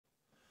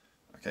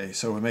Okay,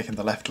 so we're making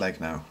the left leg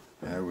now.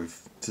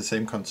 It's the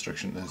same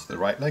construction as the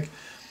right leg,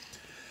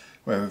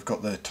 where we've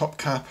got the top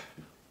cap,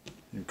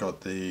 you've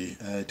got the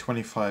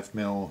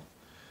 25mm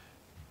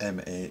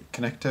M8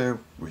 connector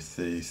with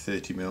the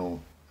 30mm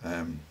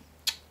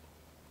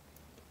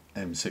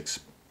M6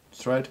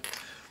 thread.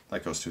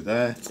 That goes through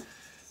there.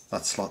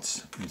 That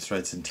slots and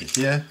threads into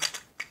here.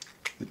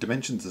 The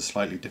dimensions are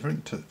slightly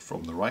different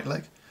from the right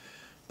leg,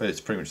 but it's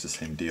pretty much the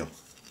same deal.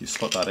 You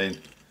slot that in,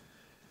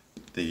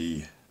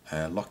 the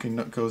locking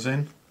nut goes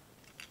in,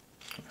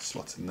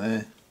 slots in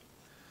there,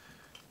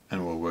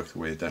 and we'll work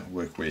way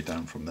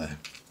down from there.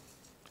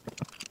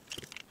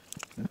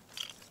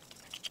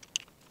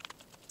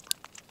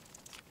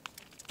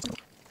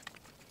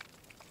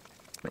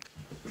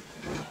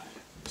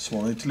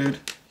 Small interlude,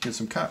 here's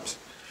some caps.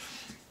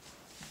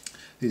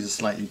 These are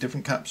slightly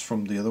different caps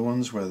from the other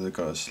ones where they've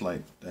got a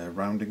slight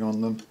rounding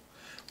on them,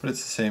 but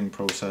it's the same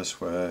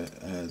process where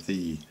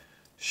the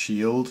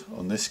shield,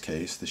 on this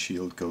case, the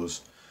shield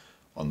goes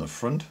on the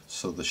front,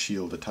 so the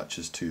shield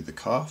attaches to the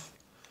calf,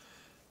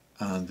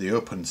 and the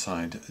open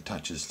side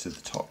attaches to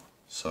the top.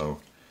 So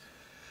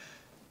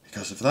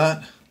because of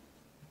that,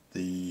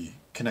 the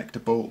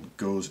connector bolt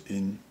goes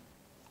in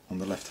on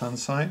the left hand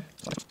side.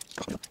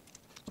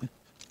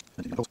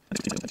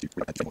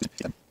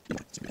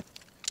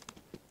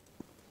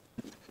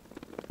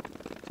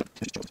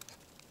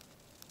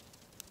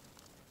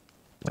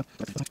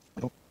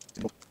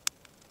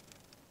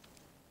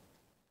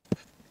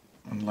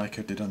 And like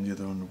I did on the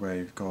other one, where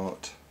you've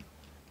got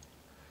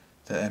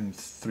the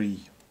M3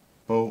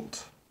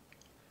 bolt,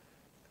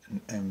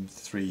 an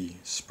M3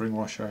 spring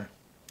washer,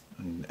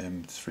 and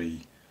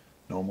M3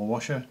 normal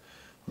washer.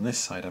 On this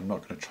side, I'm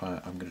going to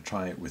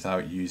try it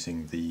without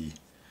using the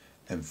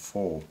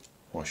M4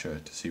 washer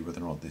to see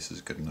whether or not this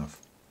is good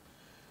enough,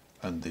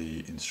 and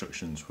the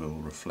instructions will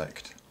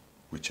reflect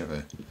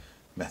whichever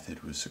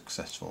method was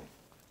successful.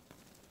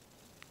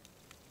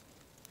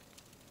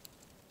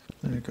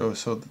 There we go.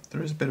 So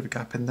there is a bit of a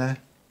gap in there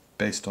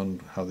based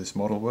on how this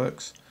model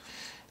works,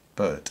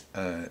 but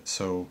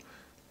so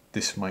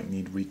this might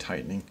need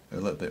retightening a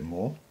little bit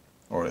more,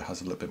 or it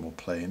has a little bit more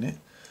play in it.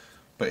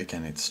 But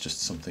again, it's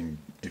just something,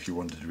 if you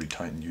wanted to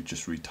retighten, you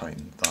just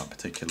retighten that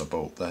particular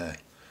bolt there.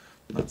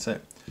 That's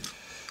it.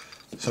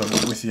 So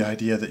with the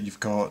idea that you've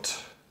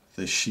got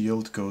the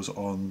shield goes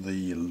on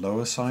the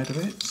lower side of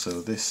it,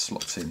 so this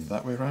slots in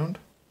that way around,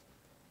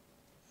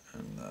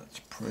 and that's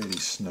pretty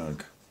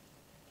snug.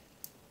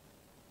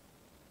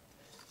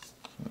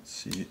 Let's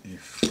see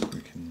if we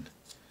can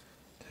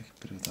take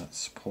a bit of that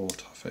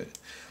support off it.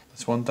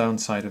 That's one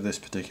downside of this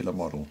particular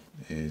model,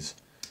 is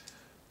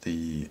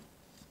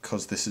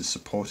because this is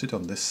supported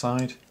on this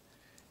side,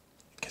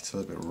 it gets a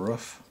little bit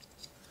rough,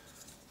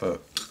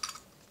 but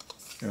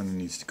it only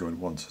needs to go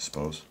in once, I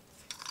suppose.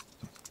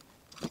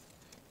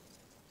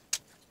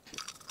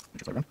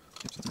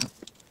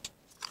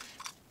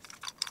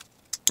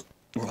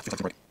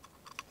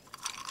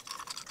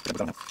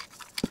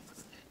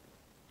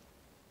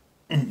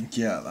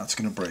 Yeah, that's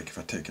going to break if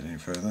I take it any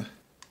further.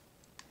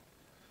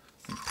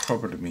 It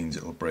probably means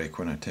it will break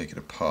when I take it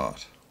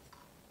apart.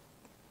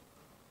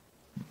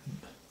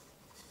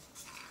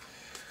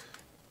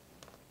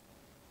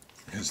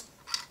 Because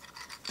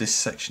this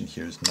section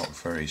here is not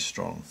very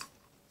strong,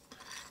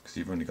 because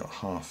you've only got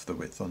half the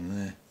width on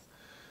there.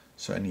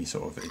 So any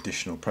sort of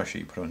additional pressure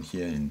you put on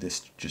here, and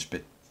this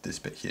bit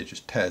here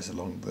just tears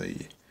along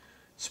the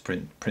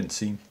print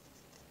seam.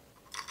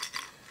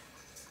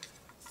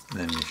 And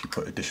then if you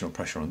put additional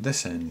pressure on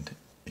this end,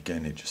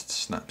 again it just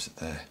snaps it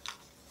there.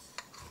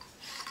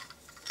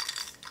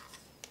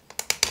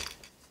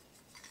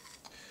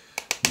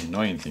 The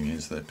annoying thing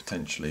is that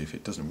potentially if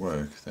it doesn't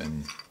work,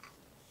 then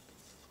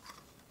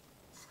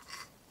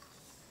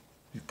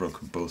you've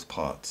broken both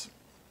parts.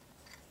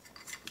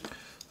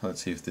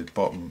 Let's see if the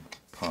bottom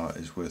part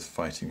is worth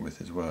fighting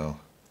with as well.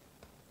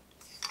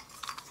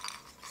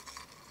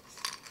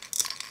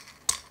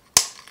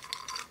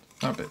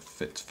 That bit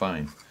fits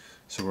fine.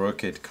 So we're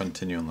okay to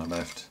continue on the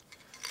left,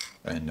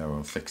 and now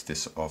we'll fix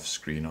this off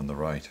screen on the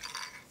right.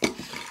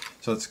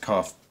 So that's the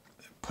calf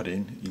put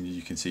in.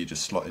 You can see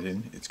just slotted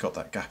in. It's got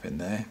that gap in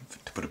there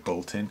to put a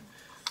bolt in,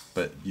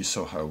 but you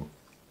saw how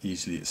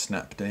easily it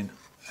snapped in.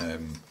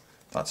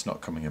 That's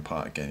not coming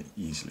apart again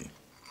easily,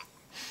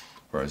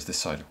 whereas this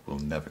side will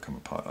never come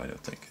apart, I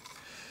don't think.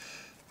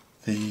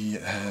 The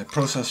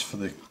process for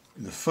the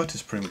foot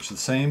is pretty much the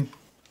same.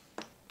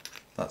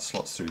 That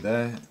slots through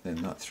there,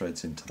 then that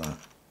threads into that.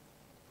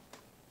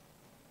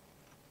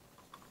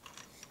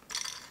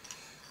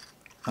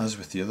 As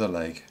with the other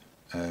leg,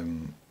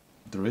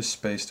 there is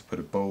space to put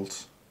a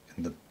bolt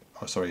in the,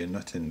 a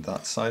nut in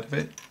that side of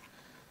it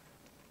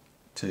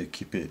to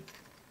keep it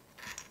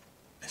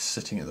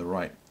sitting at the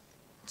right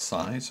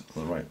size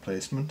or the right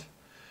placement.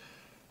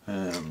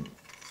 But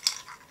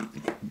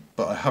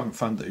I haven't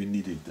found that you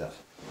needed that.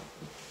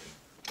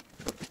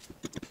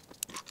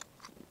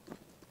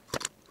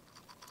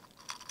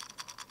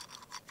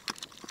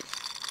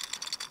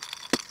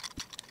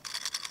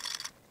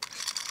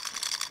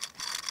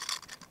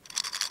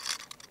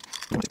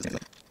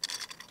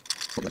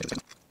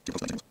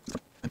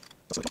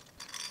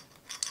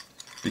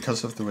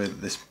 because of the way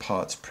that this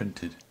part's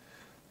printed,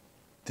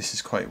 this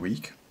is quite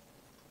weak,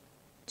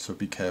 so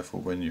be careful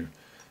when you're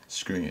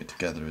screwing it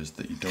together, is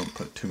that you don't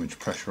put too much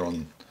pressure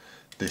on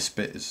this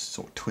bit, is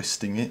sort of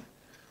twisting it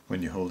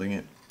when you're holding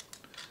it.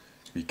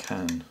 You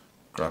can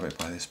grab it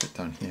by this bit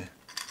down here.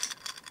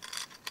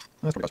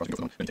 The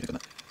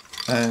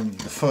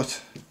foot,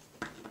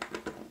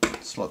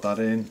 slot that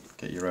in,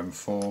 get your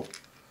M4,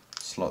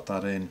 slot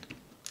that in.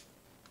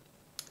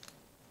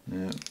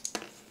 Yeah.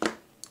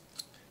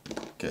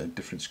 Get a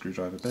different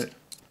screwdriver bit.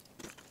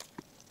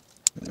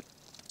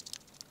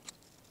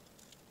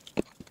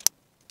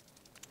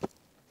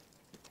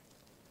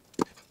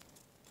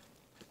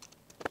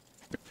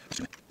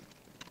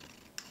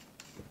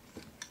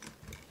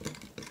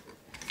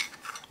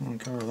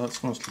 Okay, well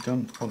that's mostly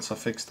done once I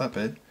fix that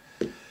bit.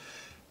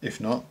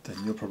 If not, then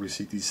you'll probably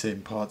see these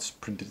same parts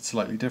printed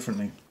slightly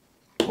differently.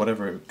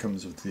 Whatever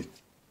comes of the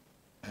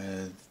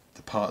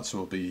parts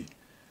will be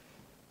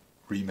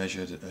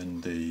remeasured,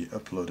 and the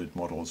uploaded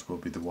models will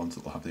be the ones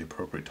that will have the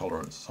appropriate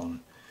tolerances on.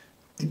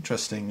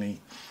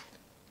 Interestingly,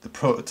 the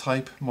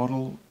prototype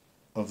model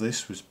of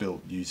this was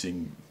built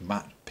using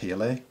matte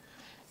PLA,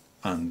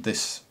 and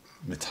this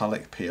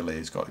metallic PLA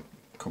has got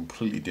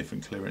completely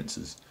different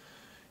clearances.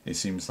 It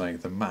seems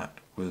like the matte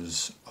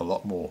was a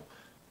lot more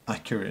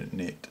accurate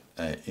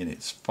in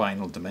its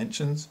final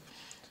dimensions,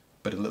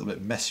 but a little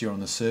bit messier on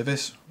the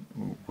surface,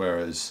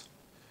 whereas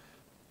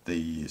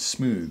the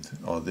smooth,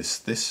 or this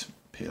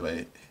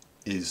PLA,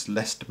 is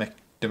less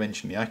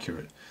dimensionally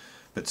accurate.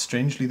 But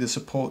strangely, the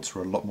supports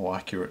were a lot more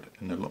accurate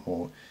and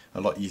a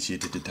lot easier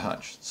to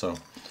detach. So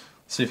let's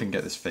see if we can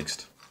get this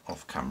fixed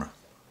off camera.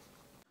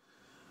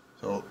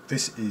 So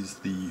this is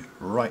the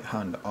right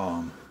hand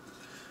arm.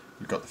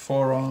 You've got the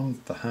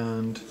forearm, the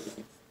hand,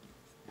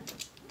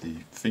 the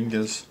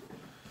fingers,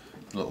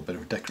 a little bit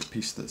of a decorative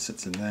piece that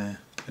sits in there,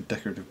 a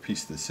decorative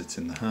piece that sits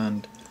in the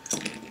hand,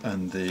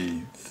 and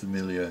the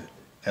familiar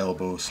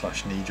elbow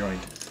 / knee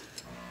joint,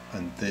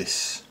 and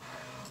this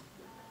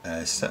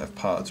set of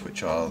parts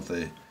which are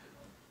the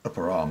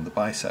upper arm, the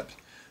bicep.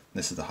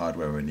 This is the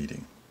hardware we're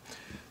needing.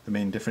 The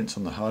main difference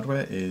on the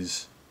hardware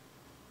is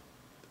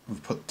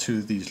we've put two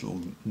of these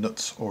little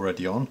nuts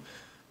already on, and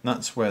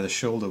that's where the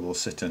shoulder will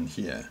sit in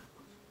here,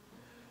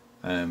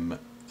 and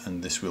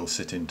this will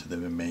sit into the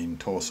main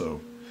torso.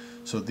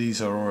 So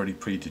these are already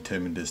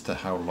predetermined as to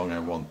how long I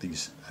want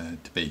these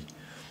to be.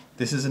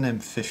 This is an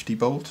M50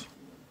 bolt,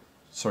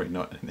 sorry,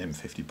 not an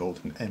M50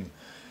 bolt, an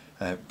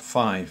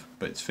M5,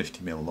 but it's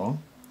 50mm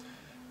long.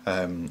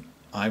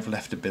 I've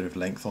left a bit of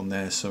length on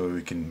there so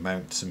we can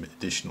mount some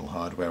additional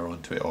hardware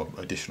onto it, or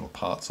additional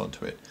parts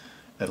onto it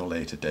at a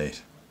later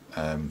date,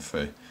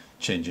 for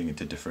changing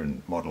into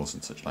different models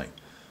and such like.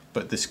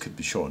 But this could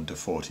be shortened to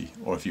 40,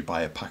 or if you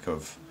buy a pack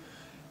of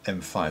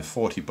M5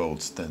 40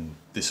 bolts, then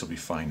this will be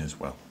fine as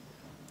well.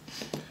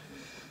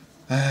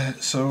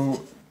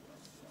 So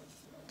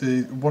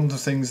one of the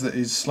things that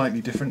is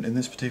slightly different in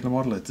this particular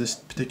model is this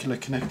particular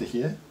connector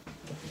here.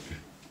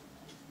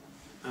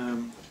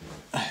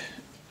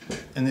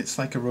 And it's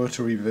like a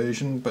rotary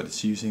version, but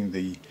it's using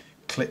the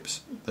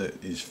clips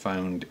that is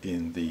found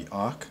in the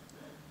ARC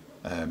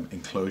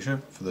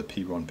enclosure for the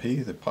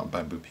P1P, the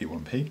bamboo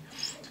P1P.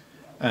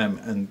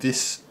 And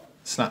this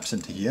snaps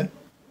into here,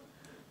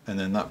 and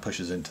then that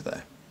pushes into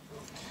there.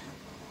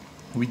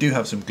 We do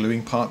have some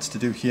gluing parts to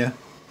do here.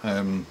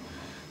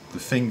 The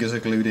fingers are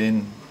glued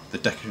in, the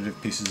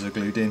decorative pieces are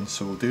glued in,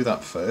 so we'll do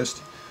that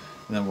first,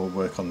 and then we'll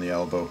work on the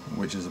elbow,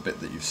 which is a bit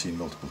that you've seen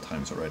multiple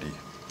times already.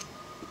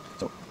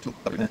 So,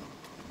 there.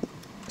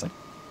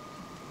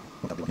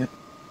 Here.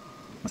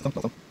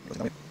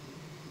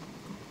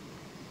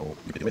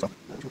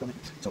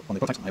 So on the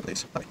prototype I have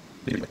this.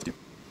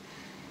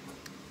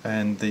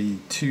 And the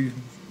two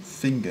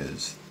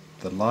fingers,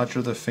 the larger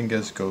of the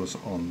fingers goes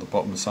on the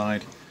bottom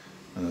side,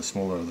 and the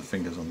smaller of the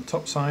fingers on the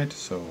top side,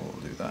 so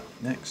we'll do that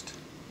next.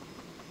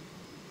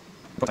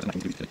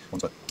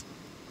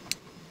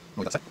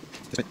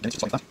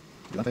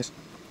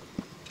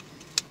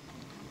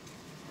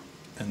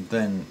 And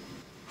then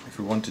if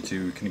we wanted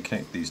to, we can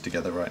connect these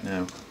together right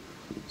now.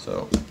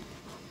 So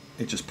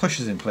it just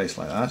pushes in place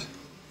like that,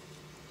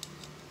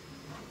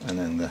 and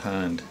then the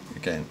hand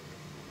again,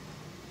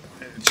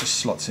 it just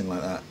slots in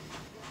like that,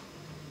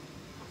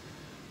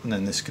 and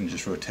then this can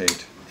just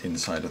rotate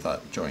inside of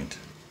that joint.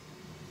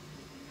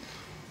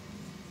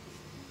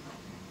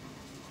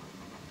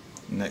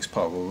 The next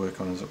part we'll work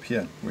on is up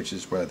here, which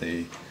is where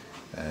the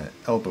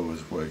elbow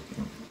is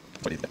working.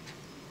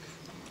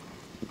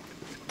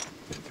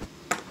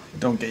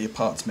 Don't get your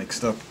parts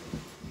mixed up.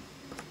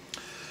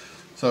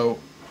 So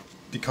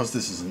because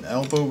this is an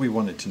elbow, we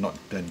want it to not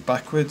bend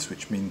backwards,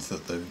 which means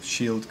that the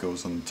shield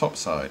goes on the top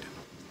side,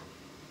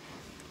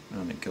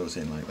 and it goes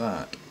in like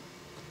that.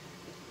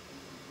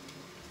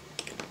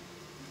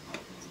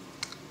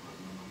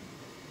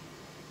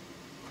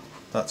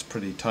 That's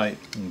pretty tight,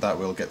 and that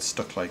will get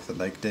stuck like the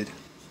leg did.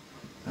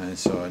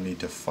 So I need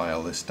to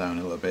file this down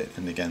a little bit,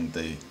 and again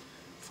the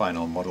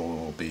final model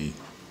will be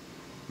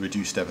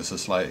reduced ever so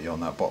slightly on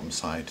that bottom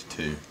side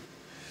to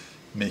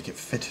make it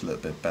fit a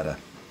little bit better.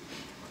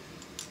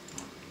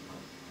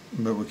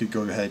 but we could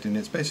go ahead, and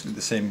it's basically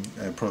the same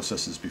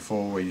process as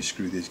before, where you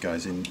screw these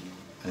guys in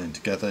and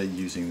together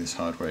using this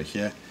hardware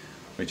here,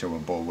 which I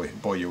won't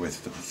bore you with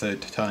for the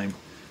third time.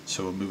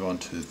 So we'll move on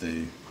to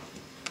the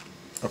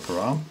upper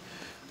arm,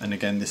 and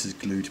again this is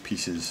glued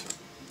pieces.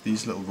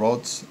 These little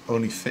rods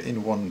only fit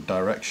in one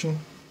direction,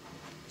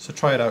 so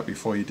try it out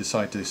before you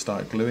decide to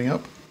start gluing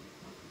up.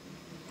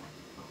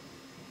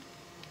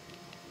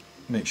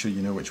 Make sure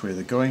you know which way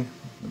they're going,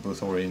 they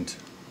both orient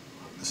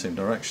the same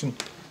direction.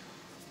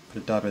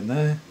 Put a dab in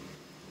there.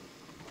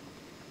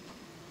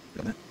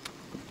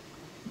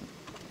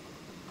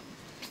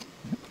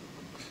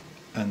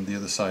 And the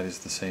other side is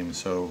the same,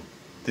 so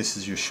this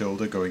is your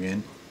shoulder going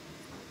in,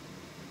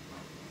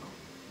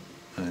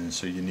 and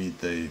so you need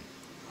the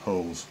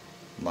holes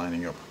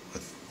lining up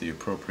with the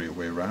appropriate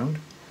way round.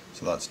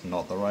 So that's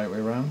not the right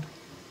way round,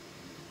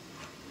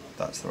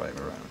 that's the right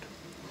way round.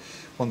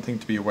 One thing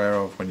to be aware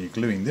of when you're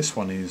gluing this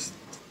one is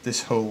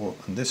this hole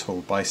and this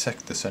hole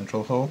bisect the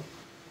central hole,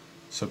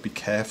 so be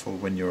careful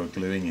when you're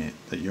gluing it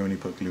that you only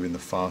put glue in the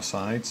far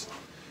sides,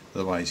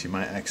 otherwise you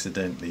might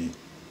accidentally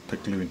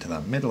put glue into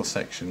that middle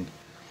section,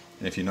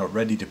 and if you're not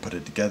ready to put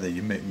it together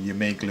you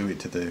may glue it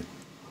to the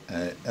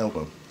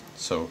elbow.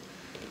 So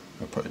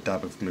I'll put a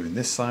dab of glue in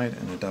this side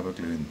and a dab of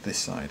glue in this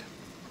side.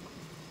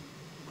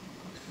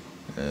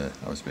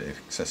 That was a bit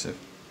excessive.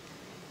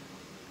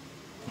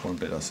 One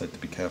bit I said to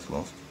be careful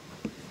of.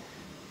 So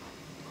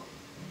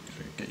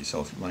get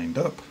yourself lined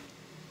up.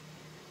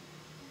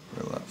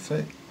 Will that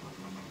fit?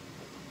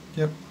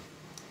 Yep.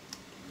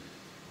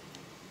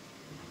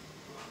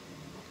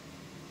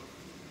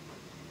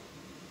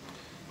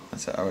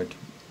 That's it. I would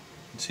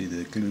see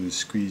the glue is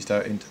squeezed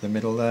out into the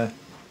middle there.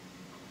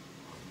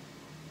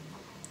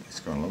 It's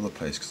gone all over the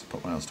place because I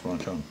put my else too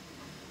much on.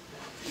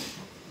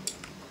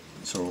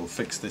 So we'll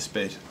fix this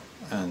bit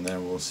and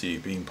then we'll see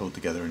it being pulled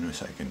together in a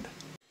second.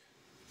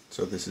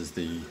 So this is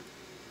the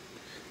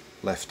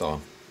left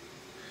arm.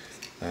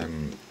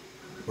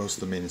 Most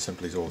of the main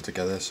assembly is all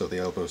together, so the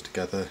elbow's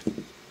together,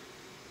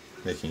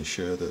 making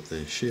sure that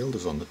the shield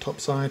is on the top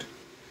side,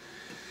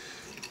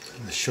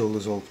 and the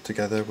shoulder's all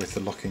together with the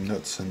locking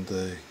nuts and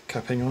the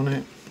capping on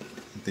it.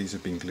 These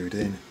have been glued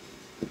in.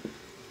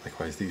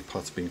 Likewise, these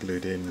parts have been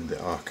glued in and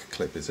the arc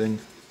clip is in,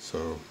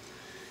 so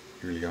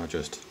you really are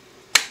just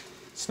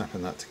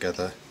snapping that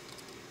together,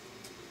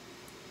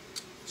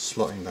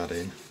 slotting that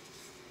in.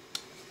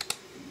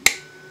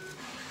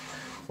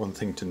 One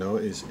thing to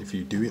note is if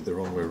you do it the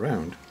wrong way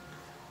around,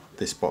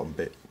 this bottom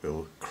bit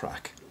will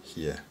crack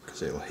here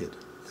because it'll hit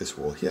this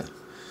wall here.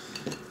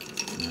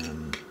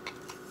 And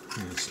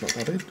slot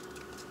that in.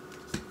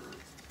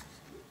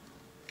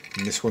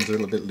 And this one's a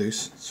little bit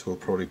loose, so we'll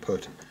probably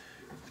put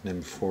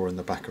an M4 in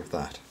the back of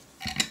that.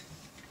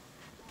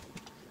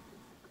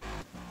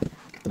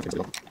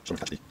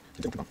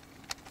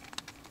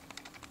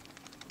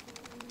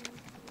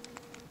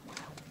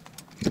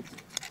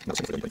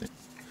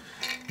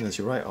 There's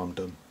your right arm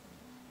done.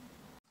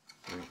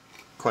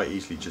 Quite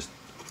easily just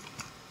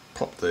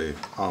pop the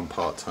arm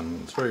parts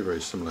on. It's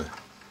very similar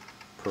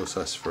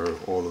process for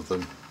all of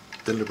them,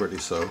 deliberately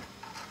so,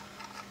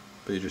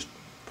 but you just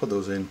put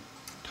those in,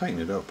 tighten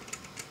it up,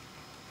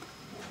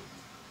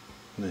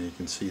 and then you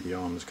can see the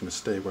arm is going to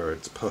stay where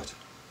it's put.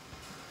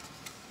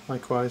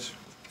 Likewise,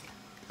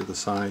 the other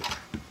side,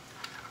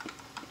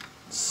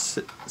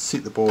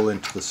 seat the ball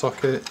into the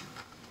socket,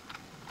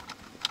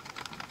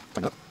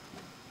 and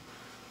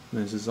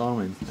there's his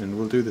arm in, and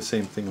we'll do the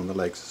same thing on the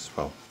legs as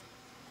well.